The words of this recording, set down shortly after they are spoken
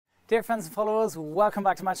Dear friends and followers, welcome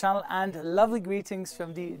back to my channel and lovely greetings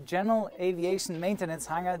from the General Aviation Maintenance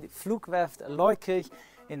Hangar, the Flugwerft Leutkirch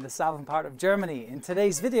in the southern part of Germany. In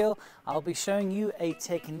today's video, I'll be showing you a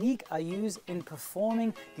technique I use in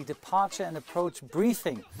performing the departure and approach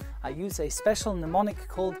briefing. I use a special mnemonic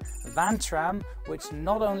called WANNTRAM, which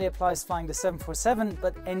not only applies flying the 747,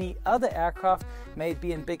 but any other aircraft, may it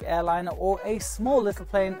be in big airliner or a small little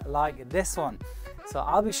plane like this one. So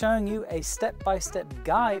I'll be showing you a step-by-step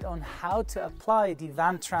guide on how to apply the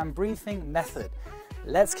WANNTRAM briefing method.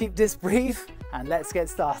 Let's keep this brief and let's get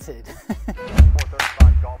started.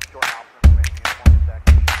 435 Golf, short Alpha, making it 1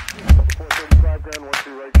 second. 435 Grand,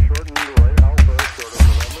 1-2 right, short and right, Alpha, short of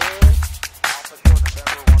November. Alpha, short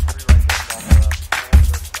November, 1-3 right, short Alpha,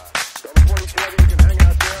 435. 742, you can hang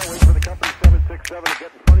out there, wait for the company 767 to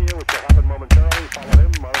get in front of you, which will happen momentarily. Follow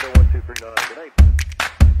him, monitor 1239. Good night.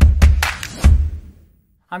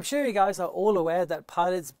 I'm sure you guys are all aware that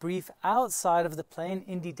pilots brief outside of the plane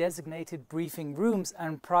in the designated briefing rooms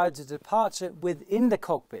and prior to departure within the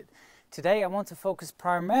cockpit. Today I want to focus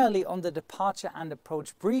primarily on the departure and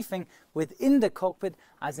approach briefing within the cockpit,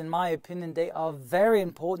 as in my opinion they are very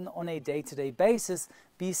important on a day-to-day basis,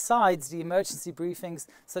 besides the emergency briefings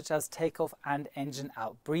such as takeoff and engine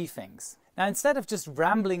out briefings. Now, instead of just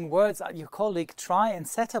rambling words at your colleague, try and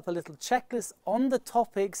set up a little checklist on the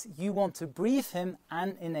topics you want to brief him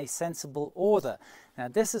and in a sensible order. Now,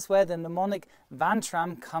 this is where the mnemonic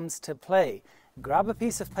WANNTRAM comes to play. Grab a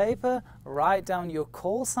piece of paper, write down your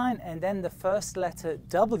call sign and then the first letter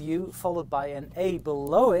W followed by an A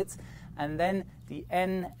below it, and then the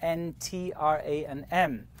N, N, T, R, A and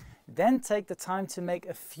M. Then take the time to make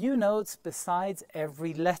a few notes besides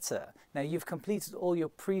every letter. Now you've completed all your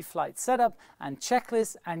pre-flight setup and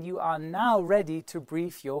checklist and you are now ready to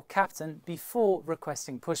brief your captain before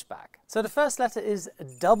requesting pushback. So the first letter is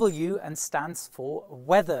W and stands for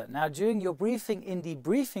weather. Now during your briefing in the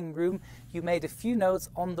briefing room, you made a few notes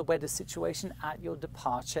on the weather situation at your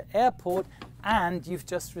departure airport and you've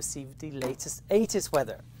just received the latest 80s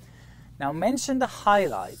weather. Now mention the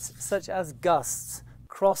highlights such as gusts,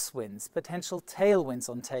 crosswinds, potential tailwinds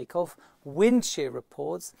on takeoff, wind shear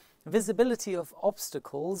reports, visibility of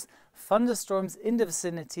obstacles, thunderstorms in the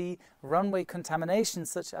vicinity, runway contamination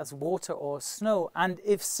such as water or snow, and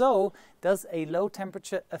if so, does a low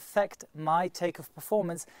temperature affect my takeoff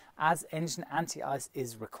performance as engine anti-ice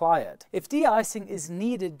is required. If de-icing is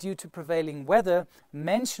needed due to prevailing weather,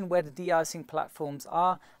 mention where the de-icing platforms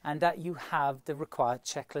are and that you have the required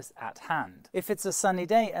checklist at hand. If it's a sunny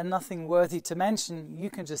day and nothing worthy to mention,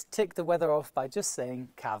 you can just tick the weather off by just saying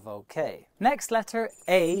CAVOK. Next letter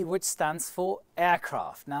A, which stands for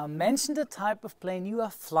aircraft. Now mention the type of plane you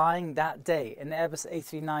are flying that day. An Airbus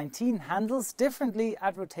A319 handles differently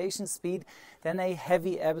at rotation speed than a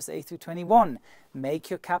heavy Airbus A321. Make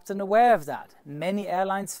your captain aware of that. Many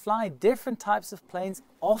airlines fly different types of planes,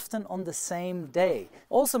 often on the same day.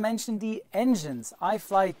 Also mention the engines. I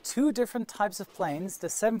fly two different types of planes, the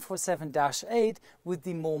 747-8 with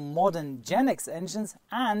the more modern GEnx engines,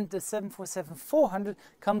 and the 747-400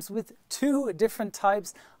 comes with two different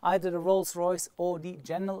types, either the Rolls-Royce or the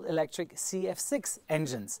General Electric CF6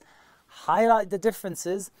 engines. Highlight the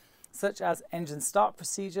differences, such as engine start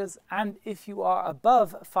procedures, and if you are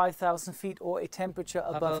above 5,000 feet or a temperature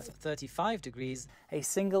above 35 degrees, a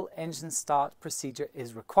single engine start procedure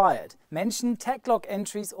is required. Mention tech log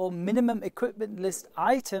entries or minimum equipment list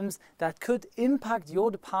items that could impact your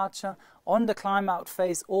departure on the climb out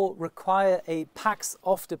phase or require a PAX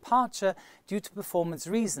off departure due to performance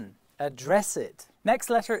reason. Address it. Next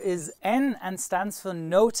letter is N and stands for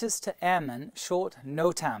Notice to Airmen, short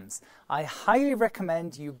NOTAMs. I highly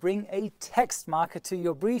recommend you bring a text marker to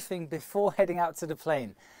your briefing before heading out to the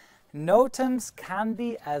plane. NOTAMs can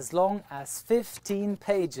be as long as 15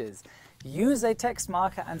 pages. Use a text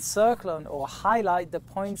marker and circle on or highlight the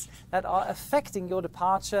points that are affecting your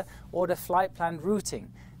departure or the flight plan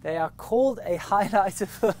routing. They are called a highlighter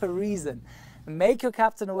for a reason. Make your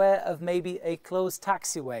captain aware of maybe a closed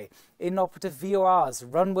taxiway, inoperative VORs,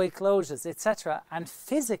 runway closures, etc. and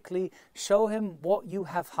physically show him what you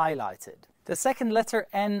have highlighted. The second letter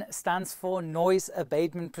N stands for noise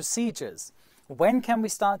abatement procedures. When can we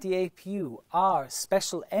start the APU? Are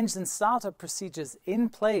special engine startup procedures in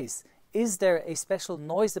place? Is there a special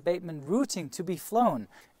noise abatement routing to be flown?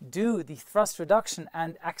 Do the thrust reduction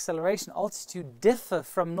and acceleration altitude differ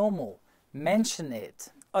from normal? Mention it.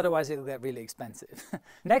 Otherwise it'll get really expensive.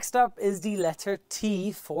 Next up is the letter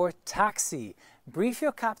T for taxi. Brief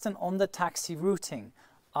your captain on the taxi routing.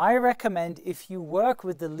 I recommend, if you work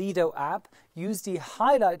with the Lido app, use the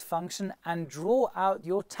highlight function and draw out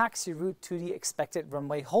your taxi route to the expected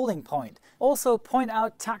runway holding point. Also point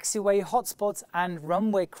out taxiway hotspots and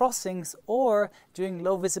runway crossings, or during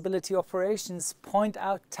low visibility operations, point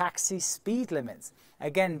out taxi speed limits.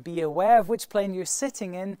 Again, be aware of which plane you're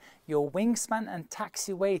sitting in. Your wingspan and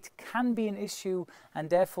taxi weight can be an issue, and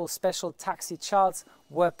therefore special taxi charts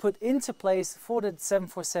were put into place for the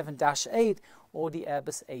 747-8 or the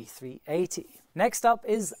Airbus A380. Next up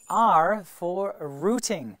is R for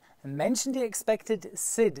routing. Mention the expected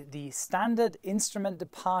SID, the standard instrument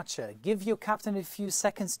departure. Give your captain a few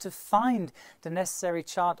seconds to find the necessary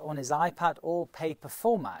chart on his iPad or paper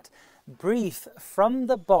format. Brief from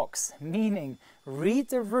the box, meaning read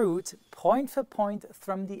the route point for point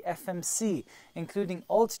from the FMC, including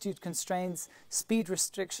altitude constraints, speed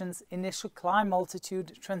restrictions, initial climb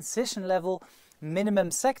altitude, transition level,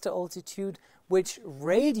 minimum sector altitude, which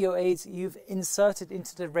radio aids you've inserted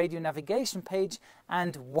into the radio navigation page,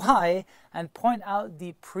 and why, and point out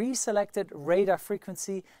the pre-selected radar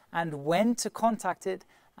frequency and when to contact it,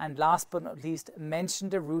 and last but not least, mention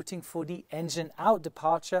the routing for the engine out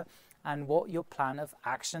departure and what your plan of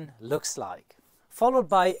action looks like. Followed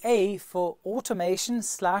by A for automation /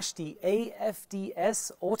 the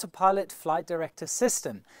AFDS Autopilot Flight Director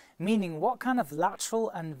System, meaning what kind of lateral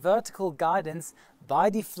and vertical guidance by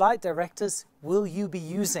the flight directors will you be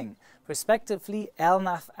using, respectively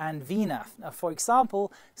LNAV and VNAV. Now, for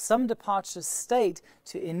example, some departures state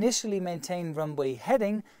to initially maintain runway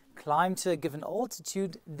heading, climb to a given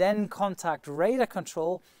altitude, then contact radar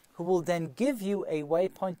control, who will then give you a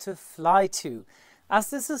waypoint to fly to. As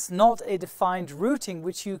this is not a defined routing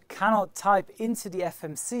which you cannot type into the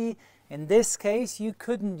FMC, in this case you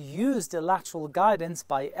couldn't use the lateral guidance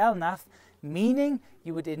by LNAV, meaning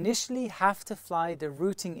you would initially have to fly the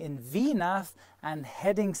routing in VNAV and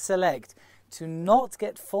heading select to not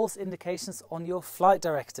get false indications on your flight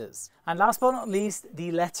directors. And last but not least,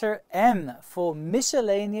 the letter M for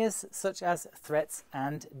miscellaneous, such as threats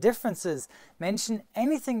and differences. Mention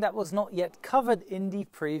anything that was not yet covered in the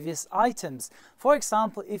previous items. For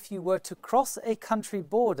example, if you were to cross a country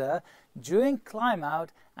border during climb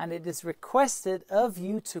out and it is requested of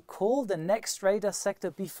you to call the next radar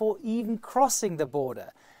sector before even crossing the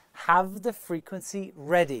border, have the frequency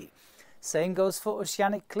ready. Same goes for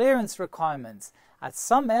oceanic clearance requirements. At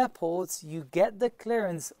some airports, you get the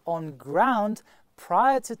clearance on ground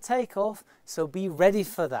prior to takeoff, so be ready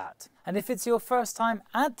for that. And if it's your first time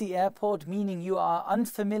at the airport, meaning you are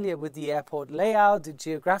unfamiliar with the airport layout, the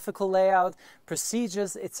geographical layout,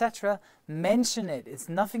 procedures, etc., mention it. It's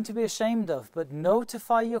nothing to be ashamed of, but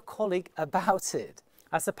notify your colleague about it.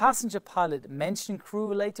 As a passenger pilot, mention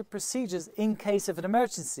crew-related procedures in case of an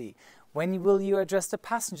emergency. When will you address the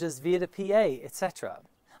passengers via the PA, etc.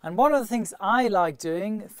 And one of the things I like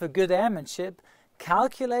doing for good airmanship,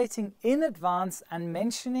 calculating in advance and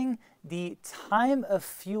mentioning the time of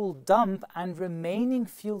fuel dump and remaining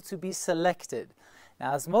fuel to be selected.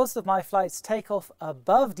 Now, as most of my flights take off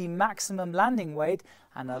above the maximum landing weight,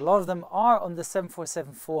 and a lot of them are on the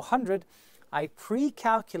 747-400, I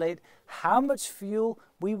pre-calculate how much fuel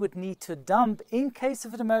we would need to dump in case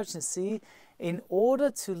of an emergency in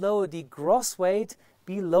order to lower the gross weight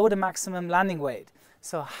below the maximum landing weight.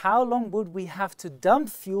 So how long would we have to dump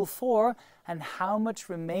fuel for, and how much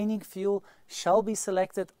remaining fuel shall be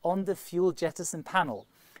selected on the fuel jettison panel?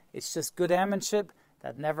 It's just good airmanship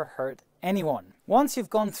that never hurt anyone. Once you've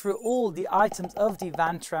gone through all the items of the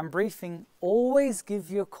WANNTRAM briefing, always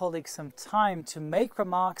give your colleagues some time to make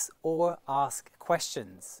remarks or ask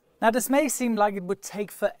questions. Now, this may seem like it would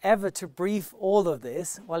take forever to brief all of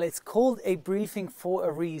this. Well, it's called a briefing for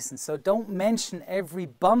a reason, so don't mention every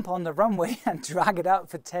bump on the runway and drag it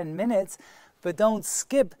out for 10 minutes, but don't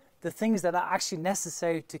skip the things that are actually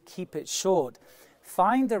necessary to keep it short.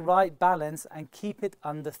 Find the right balance and keep it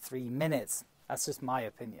under 3 minutes. That's just my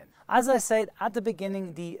opinion. As I said at the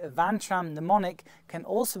beginning, the WANNTRAM mnemonic can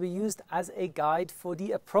also be used as a guide for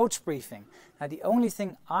the approach briefing. Now, the only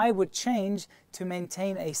thing I would change to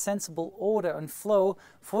maintain a sensible order and flow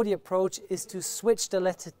for the approach is to switch the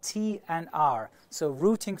letter T and R. So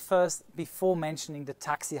routing first before mentioning the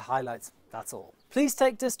taxi highlights. That's all. Please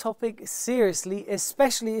take this topic seriously,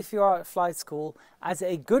 especially if you are at flight school, as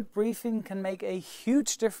a good briefing can make a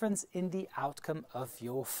huge difference in the outcome of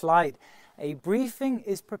your flight. A briefing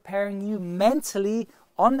is preparing you mentally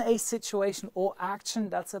on a situation or action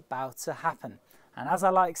that's about to happen. And as I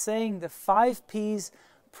like saying, the 5 P's,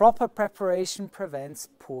 proper preparation prevents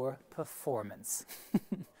poor performance.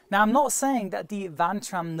 Now, I'm not saying that the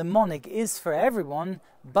WANNTRAM mnemonic is for everyone,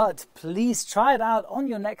 but please try it out on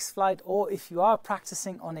your next flight, or if you are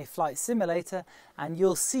practicing on a flight simulator, and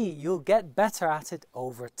you'll see you'll get better at it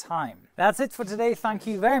over time. That's it for today. Thank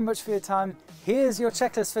you very much for your time. Here's your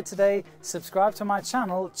checklist for today. Subscribe to my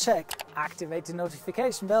channel, check. Activate the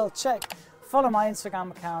notification bell, check. Follow my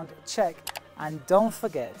Instagram account, check. And don't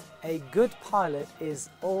forget, a good pilot is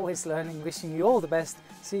always learning. Wishing you all the best.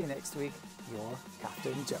 See you next week. Your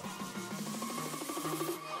Captain Joe.